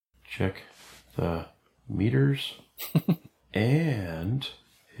check the meters and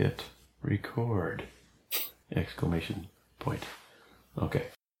hit record. Exclamation point. Okay.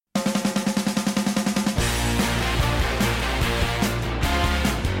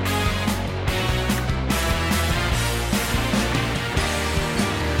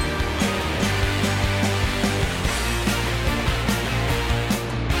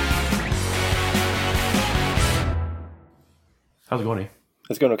 How's it going, eh?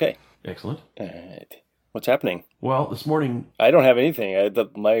 It's going okay. Excellent. All right. What's happening? Well, this morning... I don't have anything.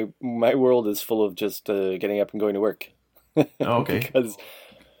 My world is full of just getting up and going to work. Oh, okay.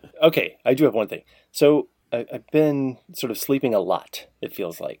 Okay, I do have one thing. So I've been sort of sleeping a lot, it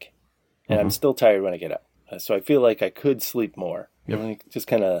feels like. And I'm still tired when I get up. So I feel like I could sleep more. Yep. I'm like just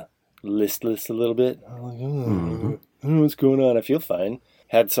kind of listless a little bit. I'm like, I don't know what's going on. I feel fine.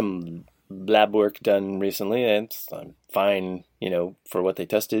 Had some lab work done recently, and I'm fine, for what they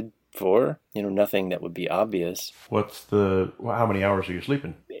tested for. Nothing that would be obvious. How many hours are you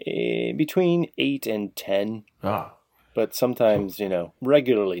sleeping? Between 8 and 10. Ah. But sometimes,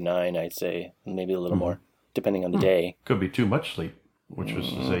 regularly 9, I'd say, maybe a little more, depending on the day. Could be too much sleep, which is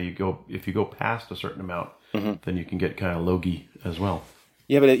to say if you go past a certain amount, then you can get kind of logy as well.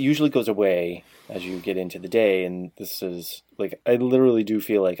 Yeah, but it usually goes away as you get into the day, and this is, I literally do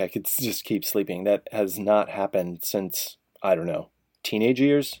feel like I could just keep sleeping. That has not happened since, I don't know, teenage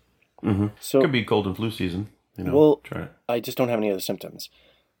years. Mm-hmm. So could be cold and flu season. I just don't have any other symptoms.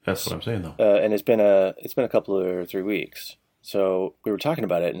 That's what I'm saying, though. And it's been a couple or 3 weeks. So we were talking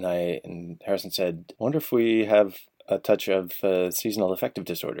about it, and Harrison said, "I wonder if we have a touch of seasonal affective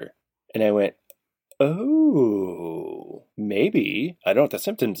disorder." And I went, "Oh, maybe. I don't know what the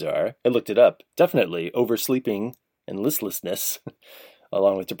symptoms are." I looked it up. Definitely oversleeping and listlessness,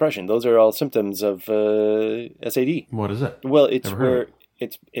 along with depression. Those are all symptoms of SAD. What is it? Well, it's where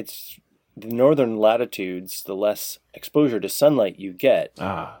it's the northern latitudes, the less exposure to sunlight you get,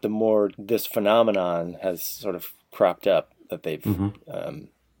 the more this phenomenon has sort of cropped up that they've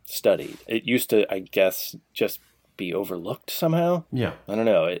studied. It used to, I guess, just be overlooked somehow. Yeah. I don't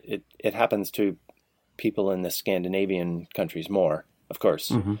know. It happens to people in the Scandinavian countries more, of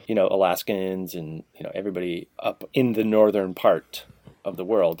course. Alaskans and everybody up in the northern part of the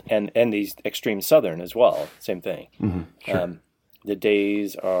world, and these extreme southern as well. Same thing. Sure. The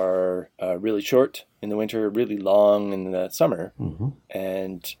days are really short in the winter, really long in the summer,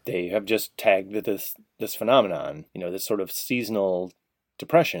 and they have just tagged this phenomenon, this sort of seasonal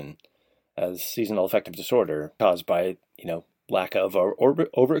depression, as seasonal affective disorder caused by lack of or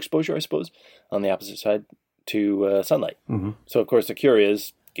overexposure, I suppose, on the opposite side to sunlight. So of course the cure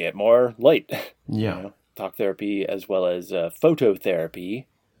is get more light. Yeah. Talk therapy as well as phototherapy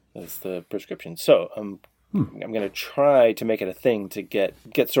as the prescription. So I'm going to try to make it a thing to get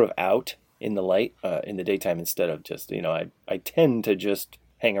sort of out in the light in the daytime instead of just, I tend to just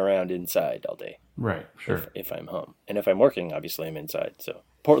hang around inside all day. Right, sure. If I'm home. And if I'm working, obviously I'm inside. So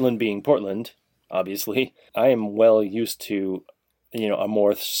Portland being Portland, obviously, I am well used to, a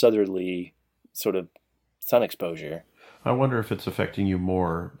more southerly sort of sun exposure. I wonder if it's affecting you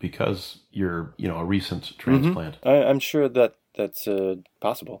more because you're, a recent transplant. I'm sure that's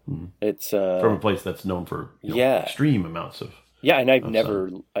possible. It's from a place that's known for extreme amounts of. Yeah, and I've never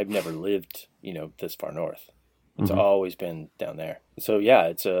lived this far north. It's always been down there. So yeah,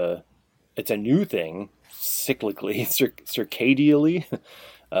 it's a new thing, cyclically, circadially,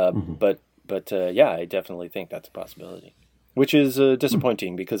 but yeah, I definitely think that's a possibility. Which is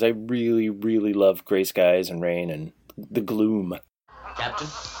disappointing because I really, really love gray skies and rain and the gloom. Captain?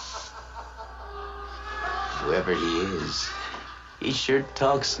 Whoever he is, he sure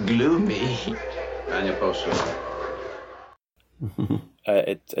talks gloomy. On your post,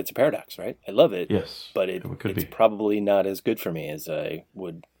 It's a paradox, right? I love it. Yes, but it's probably not as good for me as I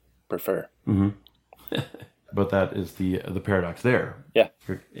would prefer. But that is the paradox there. Yeah.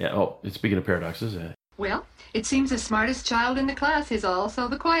 Yeah. Oh, speaking of paradoxes. Well, it seems the smartest child in the class is also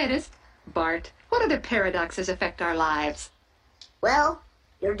the quietest. Bart, what other paradoxes affect our lives? Well,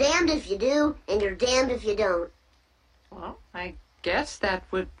 you're damned if you do, and you're damned if you don't. Well, I guess that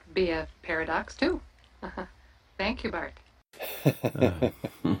would be a paradox, too. Thank you, Bart.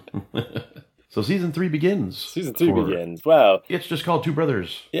 So season 3 begins. Season 3 begins. Wow. It's just called Two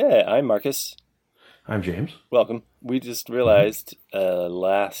Brothers. Yeah, I'm Marcus. I'm James. Welcome. We just realized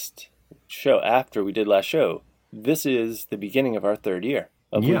last show, after we did last show, this is the beginning of our 3rd year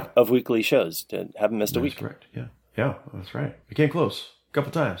of weekly shows. Haven't missed a week. That's correct. Yeah, that's right. We came close a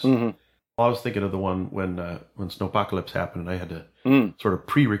couple times. I was thinking of the one when Snowpocalypse happened, and I had to sort of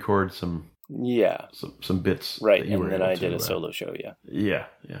pre-record some bits. Right, and then I did a solo show, Yeah.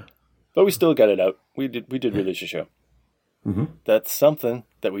 But we still got it out. We did release a show. Mm-hmm. That's something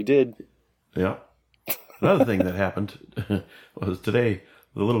that we did. Yeah. Another thing that happened was today,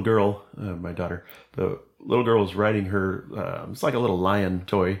 the little girl, my daughter, the little girl was riding her, it's like a little lion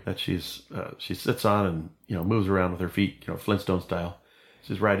toy that she sits on and, moves around with her feet, Flintstone style.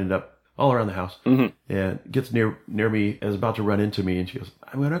 She's riding it up all around the house and gets near me, is about to run into me. And she goes,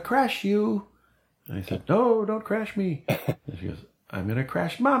 "I'm going to crash you." And I said, "No, don't crash me." And she goes, "I'm going to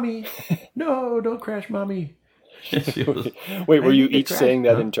crash mommy." "No, don't crash mommy." Wait, were you each saying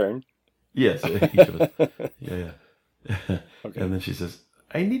that in turn? Yes, each of us. Yeah. Okay. And then she says,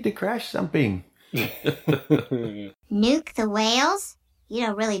 "I need to crash something." Nuke the whales? You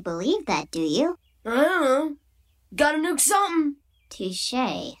don't really believe that, do you? I don't know. Gotta nuke something.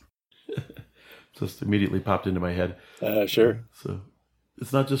 Touché. Just immediately popped into my head. Sure. So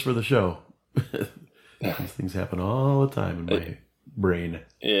it's not just for the show. These things happen all the time in my brain.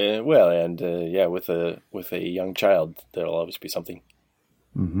 Yeah, well, and with a young child, there'll always be something.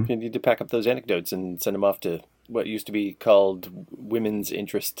 Mm-hmm. You need to pack up those anecdotes and send them off to what used to be called Women's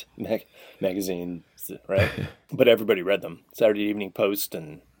Interest magazine, right? But everybody read them. Saturday Evening Post,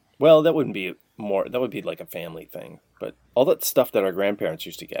 and well, that would be like a family thing. But all that stuff that our grandparents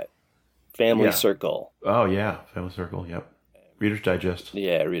used to get, Family Circle. Oh yeah, Family Circle. Yep. Reader's Digest.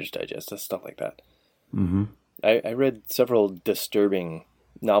 Yeah, Reader's Digest. Stuff like that. Mm-hmm. I read several disturbing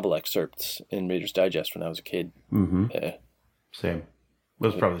novel excerpts in Reader's Digest when I was a kid. Mm-hmm. Same.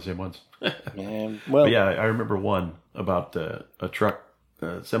 Those are probably the same ones. Well, but yeah, I remember one about a truck,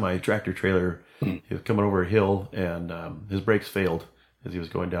 semi-tractor trailer. He was coming over a hill, and his brakes failed as he was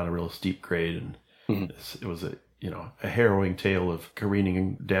going down a real steep grade, and it was a harrowing tale of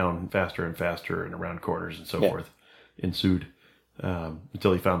careening down faster and faster and around corners and so forth ensued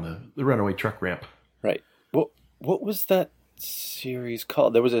until he found the runaway truck ramp. Right. What was that series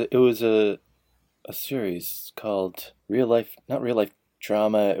called? It was a series called not Real Life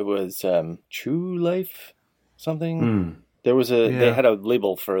Drama. It was True Life something. There was they had a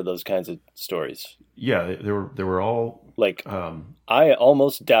label for those kinds of stories. Yeah, they were all like I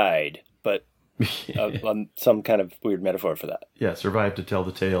almost died, but some kind of weird metaphor for that. Yeah, survived to tell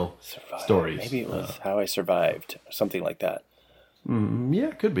the tale stories. Maybe it was How I Survived or something like that. Yeah,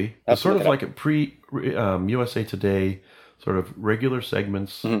 it could be. It's sort of like a USA Today sort of regular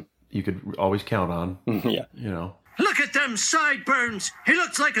segments you could always count on. Yeah. Look at them sideburns. He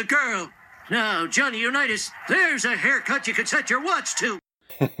looks like a girl. Now, Johnny Unitas, there's a haircut you could set your watch to.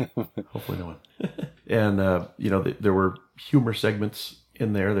 Hopefully no one. And, there were humor segments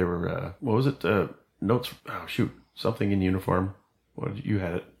in there. There were, what was it? Notes. Oh, shoot. Something in uniform. You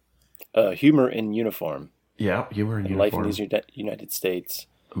had it. Humor in Uniform. Yeah, Humor in Uniform. Life in these United States.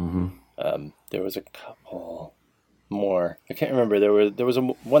 Mm-hmm. There was a couple more. I can't remember. There was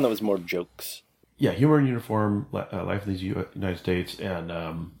one that was more jokes. Yeah, Humor in Uniform, Life in these United States,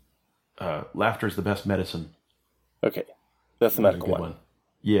 and Laughter is the Best Medicine. Okay, that's the medical one.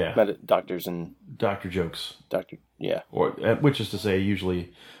 Yeah, doctors and doctor jokes. Or which is to say,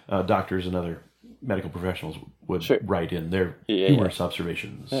 usually doctors and other medical professionals would write in their humorous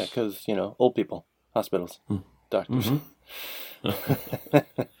observations. Yeah, because old people, hospitals, doctors.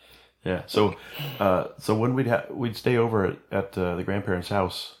 Mm-hmm. Yeah, so when we'd stay over at the grandparents'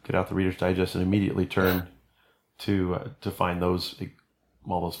 house, get out the Reader's Digest, and immediately turn to find all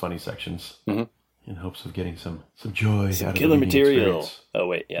those funny sections in hopes of getting some joy, some out killer of the material. Experience. Oh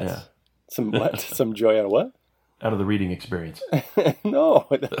wait, yes. Yeah. Some what? Some joy out of what? Out of the reading experience. No,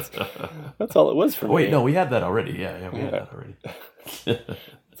 that's all it was for me. Wait, no, we had that already. Yeah, we had that already.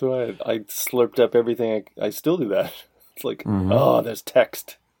 So I slurped up everything. I still do that. It's like, there's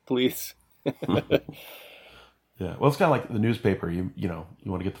text. Please. Yeah, well, it's kind of like the newspaper. You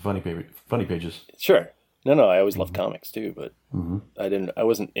want to get the funny pages. Sure. No, I always loved comics too, but I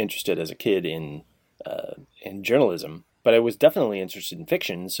wasn't interested as a kid in journalism, but I was definitely interested in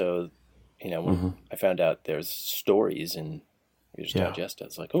fiction. So, when I found out there's stories in Reader's Digest, I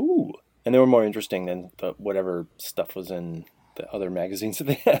was like, ooh, and they were more interesting than whatever stuff was in the other magazines that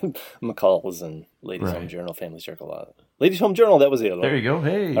they had. McCall's and Ladies' Home Journal, Family Circle. Ladies' Home Journal, that was the other one. There you go.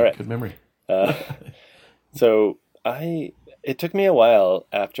 Hey, all right. Good memory. So it took me a while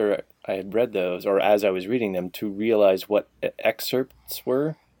after I had read those, or as I was reading them, to realize what excerpts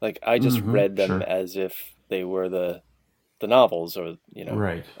were. Like, I just read them as if they were the novels, or,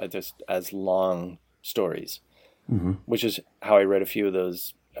 just as long stories, which is how I read a few of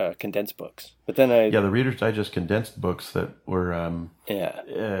those condensed books. But then the Reader's Digest condensed books that were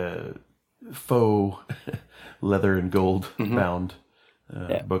faux leather and gold bound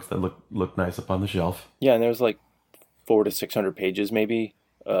books that looked nice up on the shelf. Yeah, and there was like 400 to 600 pages maybe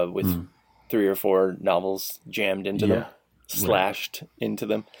with 3 or 4 novels jammed into them, slashed into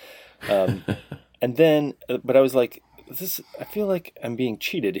them. And then, but I was like, I feel like I'm being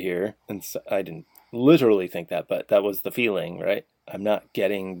cheated here. And so I didn't literally think that, but that was the feeling, right? I'm not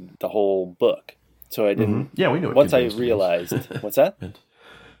getting the whole book. So I didn't. Yeah, we knew what once I condensed realized. meant. What's that?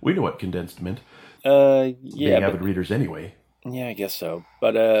 We knew what condensed meant. Yeah. Being avid readers anyway. Yeah, I guess so.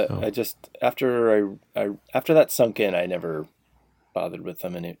 But I just, after that sunk in, I never bothered with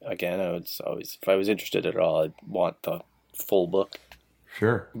them. And again, I was always, if I was interested at all, I'd want the full book.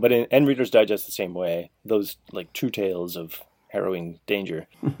 Sure. But in Reader's Digest the same way, those like true tales of harrowing danger,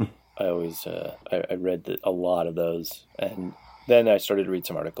 I always, I read a lot of those. And then I started to read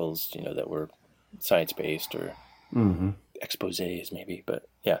some articles, that were science-based or exposés maybe, but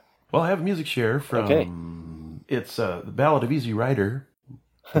yeah. Well, I have a music share from, it's The Ballad of Easy Rider,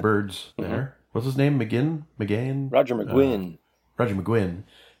 the Birds there. What's his name? McGann? Roger McGuinn. Roger McGuinn,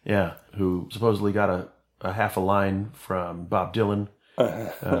 yeah, who supposedly got a half a line from Bob Dylan,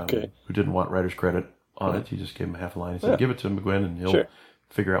 who didn't want writer's credit on it. He just gave him a half a line. He said, give it to McGuinn and he'll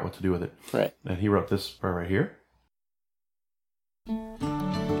figure out what to do with it. Right. And he wrote this part right here.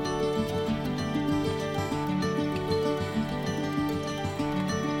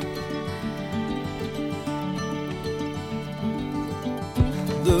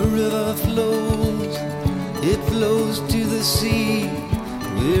 The river flows, it flows to the sea.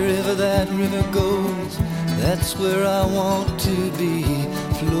 Wherever that river goes, that's where I want to be.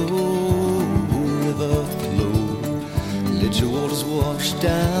 Flow, river, flow. Let your waters wash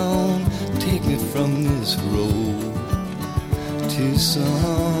down. Take me from this road to some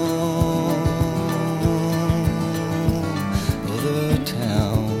other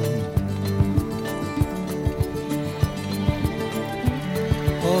town.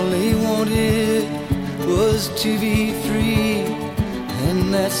 All he wanted was to be free,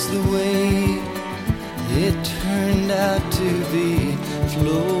 and that's the way it turned out to be.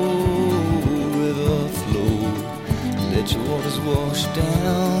 Flow, river, flow. Let your waters wash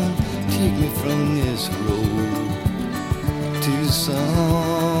down. Take me from this road to some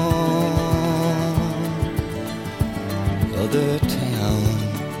other town.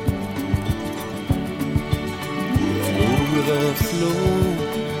 Flow, river, flow.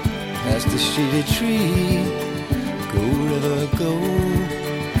 Past the shady tree, go river, go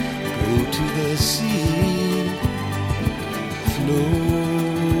to the sea, flow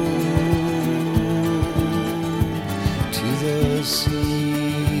to the sea.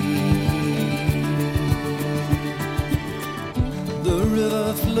 The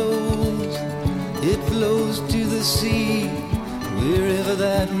river flows, it flows to the sea. Wherever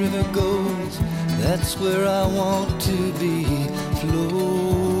that river goes, that's where I want to be.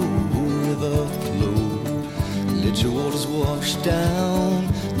 Flow, river, flow. Let your waters wash down.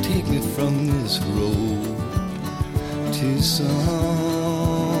 Take me from this road to some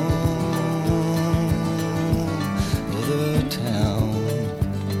other town.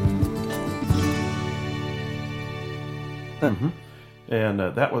 And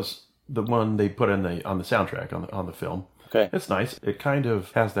that was the one they put on the soundtrack on the film. Okay. It's nice. It kind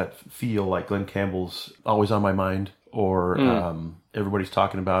of has that feel like Glenn Campbell's Always on My Mind, or Everybody's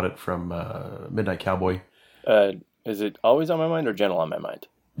Talking About It from Midnight Cowboy. Is it Always on My Mind or Gentle on My mind?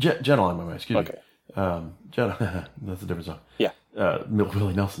 Gentle on My Mind, excuse me. Okay. That's a different song. Yeah.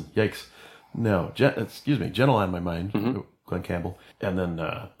 Willie Nelson. Yikes. No, Gentle on My Mind, Glenn Campbell. And then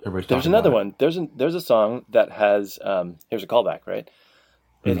Everybody's Talking About It. There's another one. There's a song that has, here's a callback, right?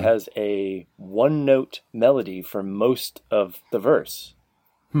 It has a one-note melody for most of the verse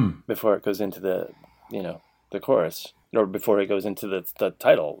before it goes into the chorus, or before it goes into the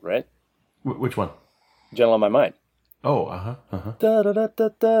title, right? Which one? Gentle on My Mind. Oh,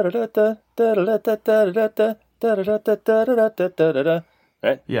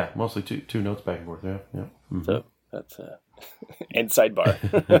 Right? Yeah, mostly two notes back and forth. Yeah. Mm-hmm. So that's and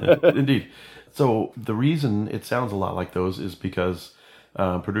sidebar. Indeed. So the reason it sounds a lot like those is because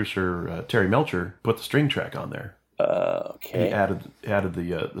producer Terry Melcher put the string track on there. Okay. He added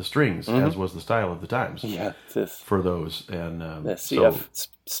the strings, as was the style of the times. Yeah, for those and CF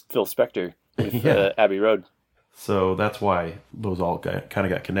Phil Spector with Abbey Road. So that's why those all kind of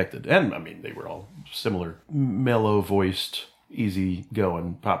got connected, and I mean they were all similar, mellow-voiced,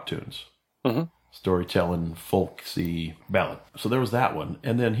 easy-going pop tunes, storytelling, folksy ballad. So there was that one,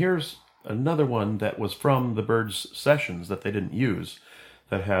 and then here's another one that was from the Byrds sessions that they didn't use,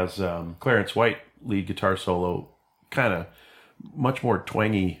 that has Clarence White lead guitar solo, kind of much more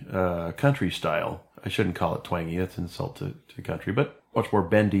twangy country style. I shouldn't call it twangy, that's an insult to country, but much more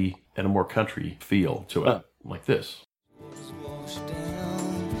bendy and a more country feel to it, like this. Wash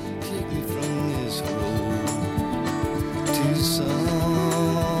down, some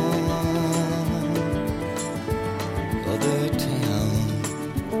other town.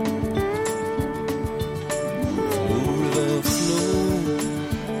 Flow, river, flow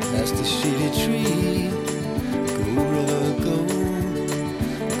past the shady tree. Go, river, go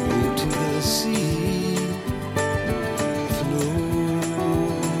to the sea. Flow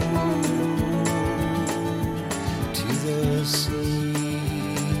to the sea.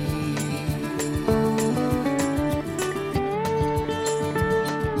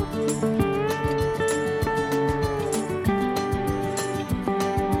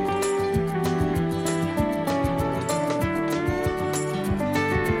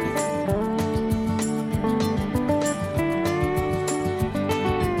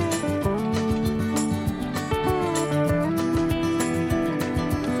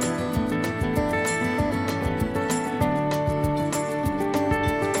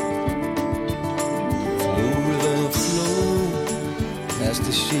 Past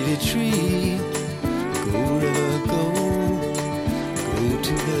the shady tree, go river, go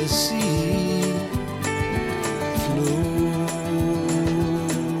to the sea, flow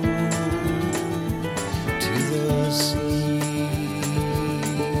to the sea.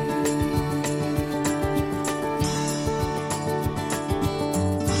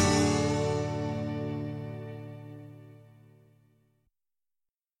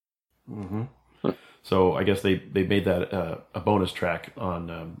 So I guess they made that a bonus track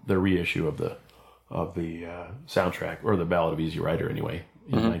on their reissue of the soundtrack, or the Ballad of Easy Rider anyway,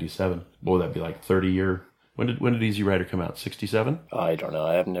 in '97. What would that be, like 30-year? When did Easy Rider come out? '67? I don't know.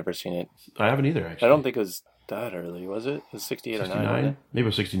 I have never seen it. I haven't either, actually. I don't think it was that early, was it? It was 68 or 9, wasn't it? Maybe it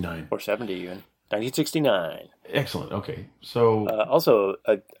was 69. Or 70 even. 1969. Excellent. Okay. So also,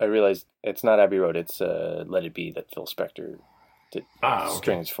 I realized it's not Abbey Road. It's Let It Be that Phil Spector did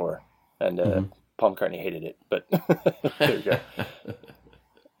strings for. And Paul McCartney hated it, but there you go.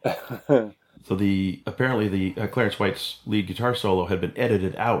 So apparently the Clarence White's lead guitar solo had been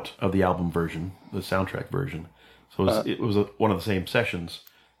edited out of the album version, the soundtrack version. So it was one of the same sessions.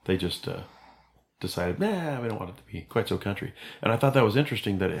 They just decided, we don't want it to be quite so country. And I thought that was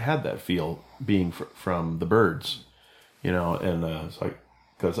interesting that it had that feel, being from the Byrds, and it's like,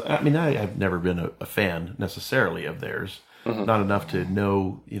 because I've never been a fan necessarily of theirs. Not enough to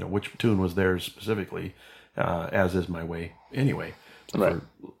know, which tune was theirs specifically, as is My Way anyway, for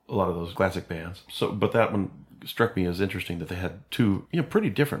a lot of those classic bands. So, but that one struck me as interesting that they had two, pretty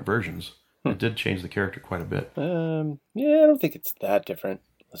different versions. It did change the character quite a bit. Yeah, I don't think it's that different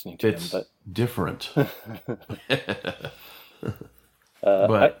listening to them, but different.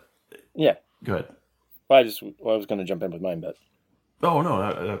 But yeah, go ahead. Well, I was going to jump in with mine, but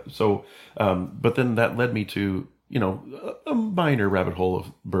but then that led me to a minor rabbit hole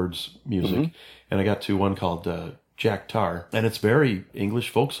of Byrds music, and I got to one called Jack Tar, and it's very English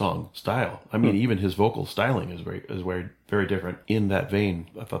folk song style. I mean, even his vocal styling is very very different in that vein.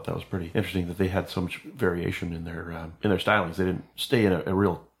 I thought that was pretty interesting that they had so much variation in their stylings. They didn't stay in a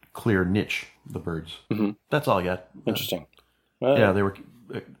real clear niche. The Byrds. That's all I got. Interesting. Yeah,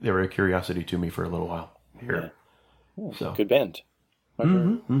 they were a curiosity to me for a little while here. Yeah. So good band.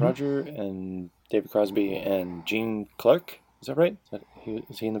 Roger and David Crosby and Gene Clark. Is that right?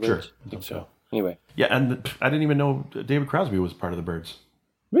 Is he in the Byrds? Sure. I think so. Anyway. Yeah, and I didn't even know David Crosby was part of the Byrds.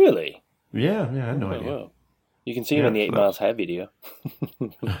 Really? Yeah, I had no idea. Whoa. You can see him in the 8 Miles High video. He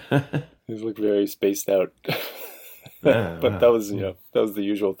looked very spaced out. But that was the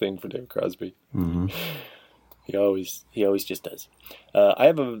usual thing for David Crosby. He always just does. I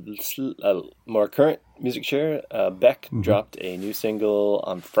have a more current music share. Beck dropped a new single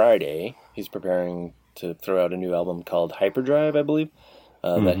on Friday. He's preparing to throw out a new album called Hyperdrive, I believe,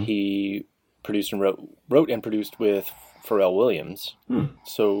 that he produced and wrote and produced with Pharrell Williams.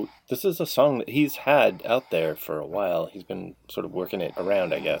 So this is a song that he's had out there for a while. He's been sort of working it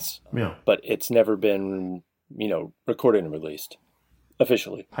around, I guess. Yeah. But it's never been, recorded and released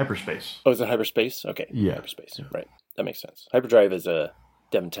officially. Hyperspace. Oh, is it Hyperspace? Okay. Yeah. Hyperspace. Yeah. Right. That makes sense. Hyperdrive is a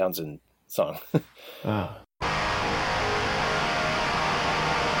Devin Townsend song.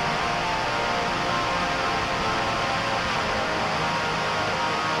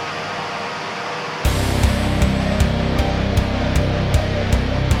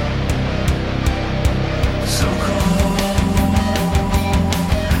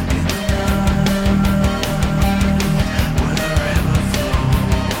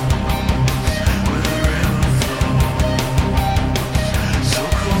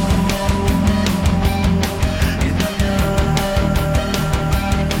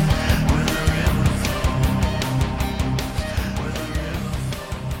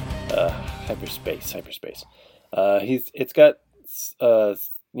 Hyperspace. It's got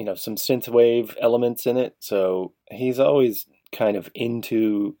some synthwave elements in it, so he's always kind of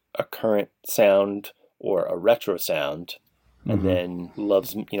into a current sound or a retro sound, and then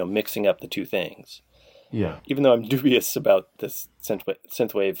loves mixing up the two things. Yeah. Even though I'm dubious about this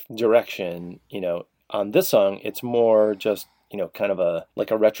synthwave direction, on this song it's more just kind of a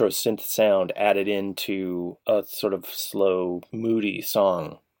retro synth sound added into a sort of slow, moody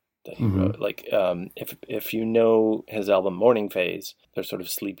song that he wrote. Like, if you know his album Morning Phase, there's sort of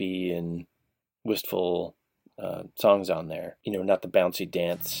sleepy and wistful songs on there. Not the bouncy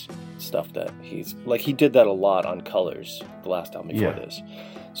dance stuff that he did that a lot on Colors, the last album before this.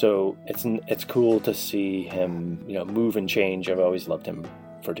 So it's cool to see him, move and change. I've always loved him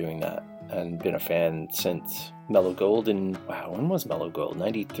for doing that, and been a fan since Mellow Gold. And wow, when was Mellow Gold?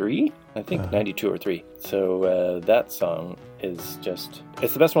 93? I think 92 or 3. So that song is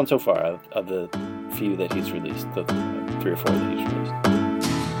it's the best one so far of the few that he's released, the 3 or 4 that he's released.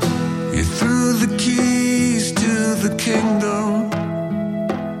 You threw the keys to the kingdom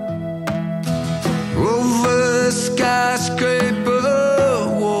over a skyscraper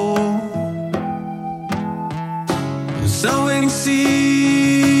wall, sowing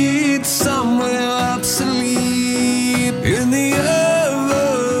seeds somewhere obsolete in the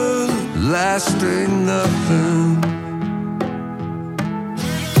everlasting nothing.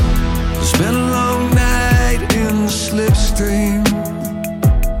 Spent a long night in the slipstream,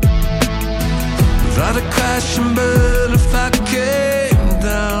 without a crash and burn if I came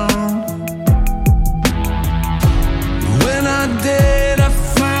down. When I did, I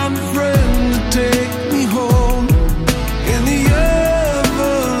found a friend to take me home in the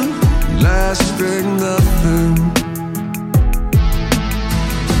everlasting nothing.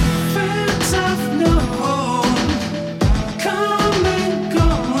 Friends I've known come and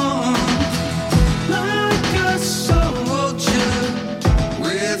gone, like a soldier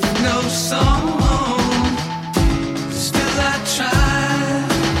with no song. Still I try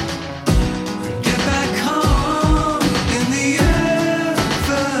to get back home in the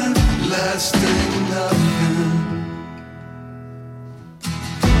everlasting nothing.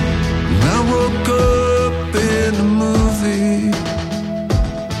 And I woke up in a movie,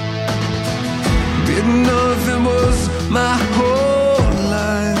 didn't know if it was my whole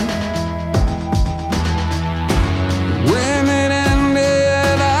life. When it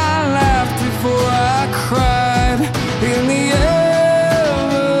ended, I laughed before I cried in the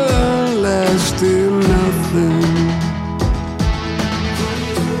everlasting nothing.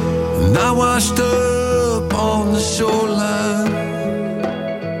 And I washed up on the shoreline,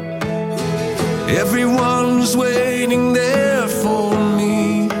 everyone's waiting there for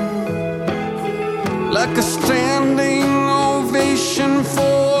me, like a standing ovation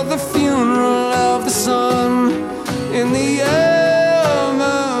for the funeral of the sun in the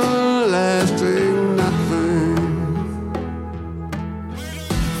everlasting nothing.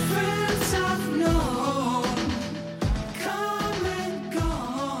 Friends I've known come and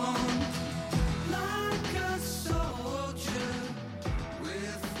gone, like a soldier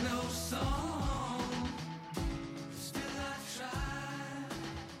with no song. Still I try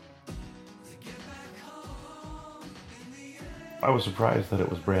to get back home in the I was surprised that it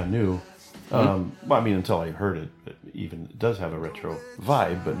was brand new. Well, I mean, until I heard it, it does have a retro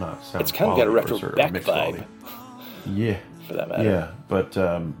vibe, but not sound. It's kind of got a retro quality, Beck mixed vibe. quality. Yeah, For that matter. yeah, but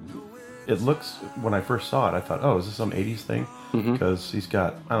it looks. When I first saw it, I thought, "Oh, is this some '80s thing?" Because he's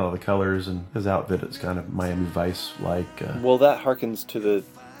got, I don't know, the colors and his outfit. It's kind of Miami Vice like. Well, that harkens to the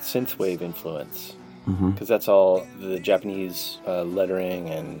synthwave influence, because that's all the Japanese lettering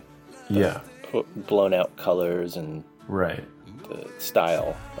and blown out colors and right. the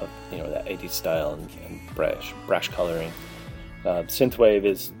style of that 80s style and brash coloring. Synthwave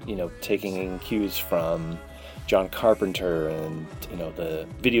is taking cues from John Carpenter and the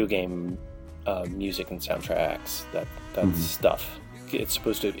video game music and soundtracks, that stuff. It's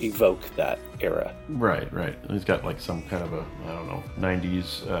supposed to evoke that era. Right. He's got like some kind of a, I don't know,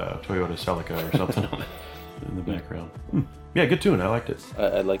 90s Toyota Celica or something on it in the background. Yeah, good tune. I liked it.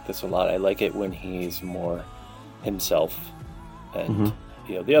 I like this a lot. I like it when he's more himself. And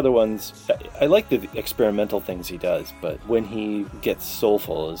the other ones, I like the experimental things he does, but when he gets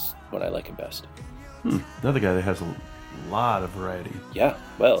soulful is when I like him best. Another guy that has a lot of variety. Yeah,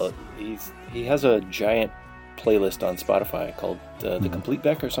 well, he has a giant playlist on Spotify called The Complete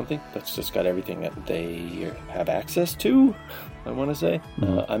Beck or something. That's just got everything that they have access to, I want to say.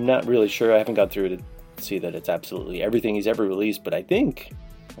 I'm not really sure. I haven't got through to see that it's absolutely everything he's ever released, but I think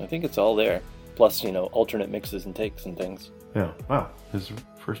it's all there. Plus, alternate mixes and takes and things. Yeah, wow. His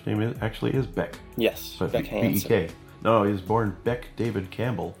first name is Beck. Yes, But Beck Hansen. B-E-K. No, he was born Beck David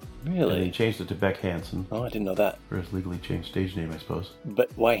Campbell. Really? And he changed it to Beck Hansen. Oh, I didn't know that. For his legally changed stage name, I suppose.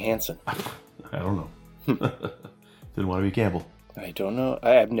 But why Hansen? I don't know. Didn't want to be Campbell. I don't know.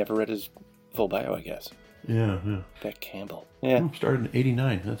 I've never read his full bio, I guess. Yeah. Beck Campbell. Yeah. Started in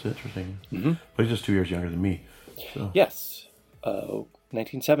 89. That's interesting. Mm-hmm. But he's just 2 years younger than me. So. Yes.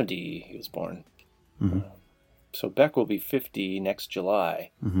 1970 he was born. Mm-hmm. So Beck will be 50 next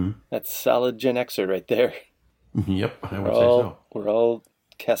July. Mm-hmm. That's solid Gen Xer right there. Yep, I would say so. We're all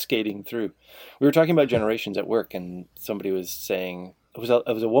cascading through. We were talking about generations at work, and somebody was saying it was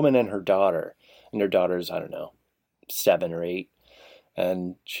a woman and her daughter, and her daughter's, I don't know, 7 or 8,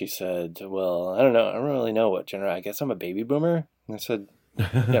 and she said, "Well, I don't know, I don't really know what generation. I guess I'm a baby boomer." And I said,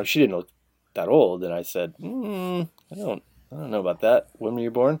 she didn't look that old, and I said, I don't know about that. When were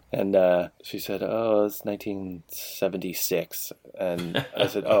you born? And she said, "Oh, it's 1976." And I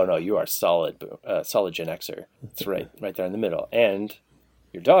said, "Oh no, you are solid Gen Xer. It's right there in the middle. And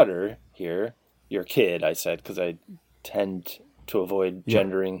your daughter here, your kid," I said, because I tend to avoid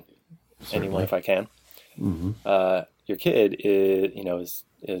gendering anyone if I can. Mm-hmm. Your kid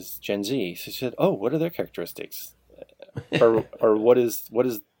is Gen Z. So she said, "Oh, what are their characteristics? or what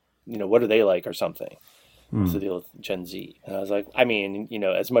are they like, or something?" What's the deal with Gen Z? And I was like, I mean,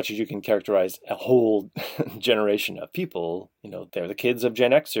 as much as you can characterize a whole generation of people, they're the kids of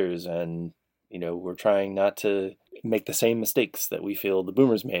Gen Xers, and, we're trying not to make the same mistakes that we feel the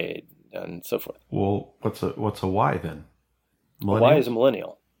boomers made, and so forth. Well, what's a Y then? A Y is a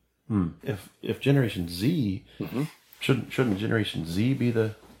millennial. If Generation Z, shouldn't Generation Z be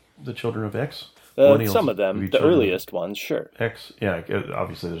the children of X? Some of them, the earliest ones, sure. X, yeah,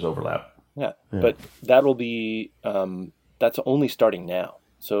 obviously there's overlap. Yeah, but that will be, that's only starting now.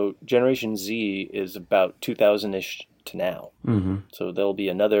 So Generation Z is about 2000-ish to now. Mm-hmm. So there'll be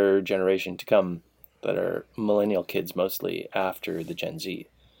another generation to come that are millennial kids mostly after the Gen Z.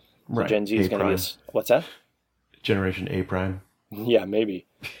 So Gen Z is going to be what's that? Generation A prime. Yeah, maybe.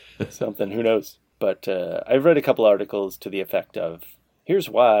 Something, who knows? But I've read a couple articles to the effect of, here's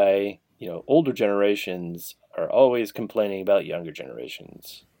why, older generations are always complaining about younger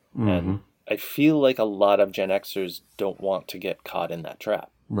generations. Mm-hmm. And I feel like a lot of Gen Xers don't want to get caught in that trap.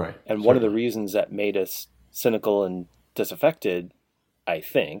 Right. And one of the reasons that made us cynical and disaffected, I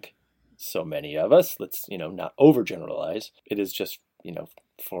think, so many of us, let's, not overgeneralize, it is just,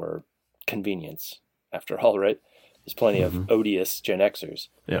 for convenience, after all, right? There's plenty of odious Gen Xers.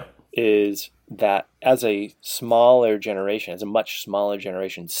 Yeah. Is that as a smaller generation, as a much smaller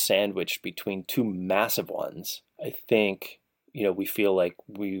generation sandwiched between two massive ones, I think, we feel like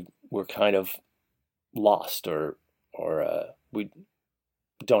we're kind of lost, or we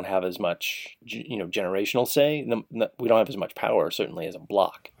don't have as much, generational say. We don't have as much power, certainly, as a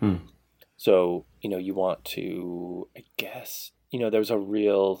block. So, you want to, I guess, there's a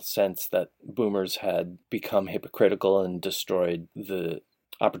real sense that boomers had become hypocritical and destroyed the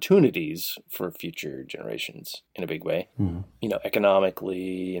opportunities for future generations in a big way,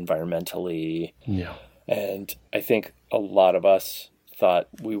 economically, environmentally. Yeah. And I think a lot of us thought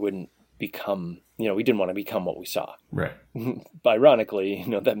we wouldn't become, we didn't want to become what we saw. Right. Ironically,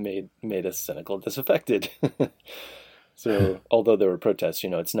 that made us cynical and disaffected. So although there were protests,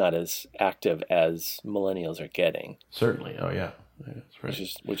 it's not as active as millennials are getting. Certainly. Oh, yeah. That's right.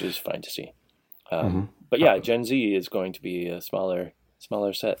 Which is fine to see. But yeah, Gen Z is going to be a smaller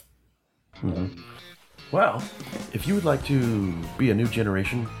set. Mm-hmm. Well, if you would like to be a new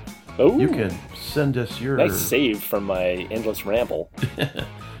generation, you can send us your... Nice save from my endless ramble.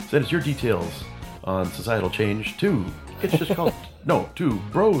 Send us your details on societal change to to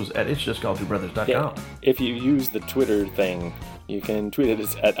bros@itsjustcalltwobrothers.com. Yeah, if you use the Twitter thing, you can tweet at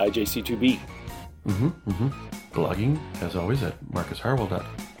us at IJC2B. Blogging, as always, at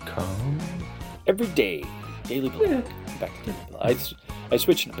marcusharwell.com. Every day, daily blog. Back to daily blog. I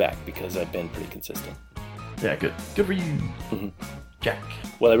switched it back because I've been pretty consistent. Yeah, good. Good for you, Jack.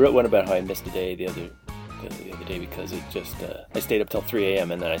 Well, I wrote one about how I missed a day the other day because it just I stayed up till 3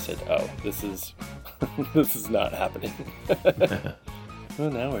 a.m. and then I said, "Oh, this is this is not happening."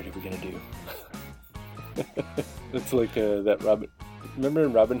 Well, now what are we gonna do? It's like that Robin. Remember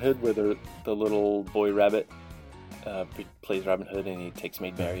in Robin Hood where the little boy rabbit plays Robin Hood and he takes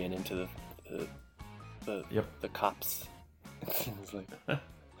Maid Marian into the cops. It's like,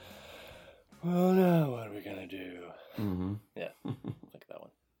 well, now what are we gonna do? Yeah, like that one.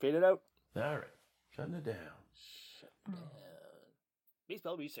 Fade it out. All right, shutting it down. Shut down.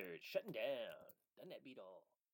 Baseball research, shutting down. Doesn't that beat all?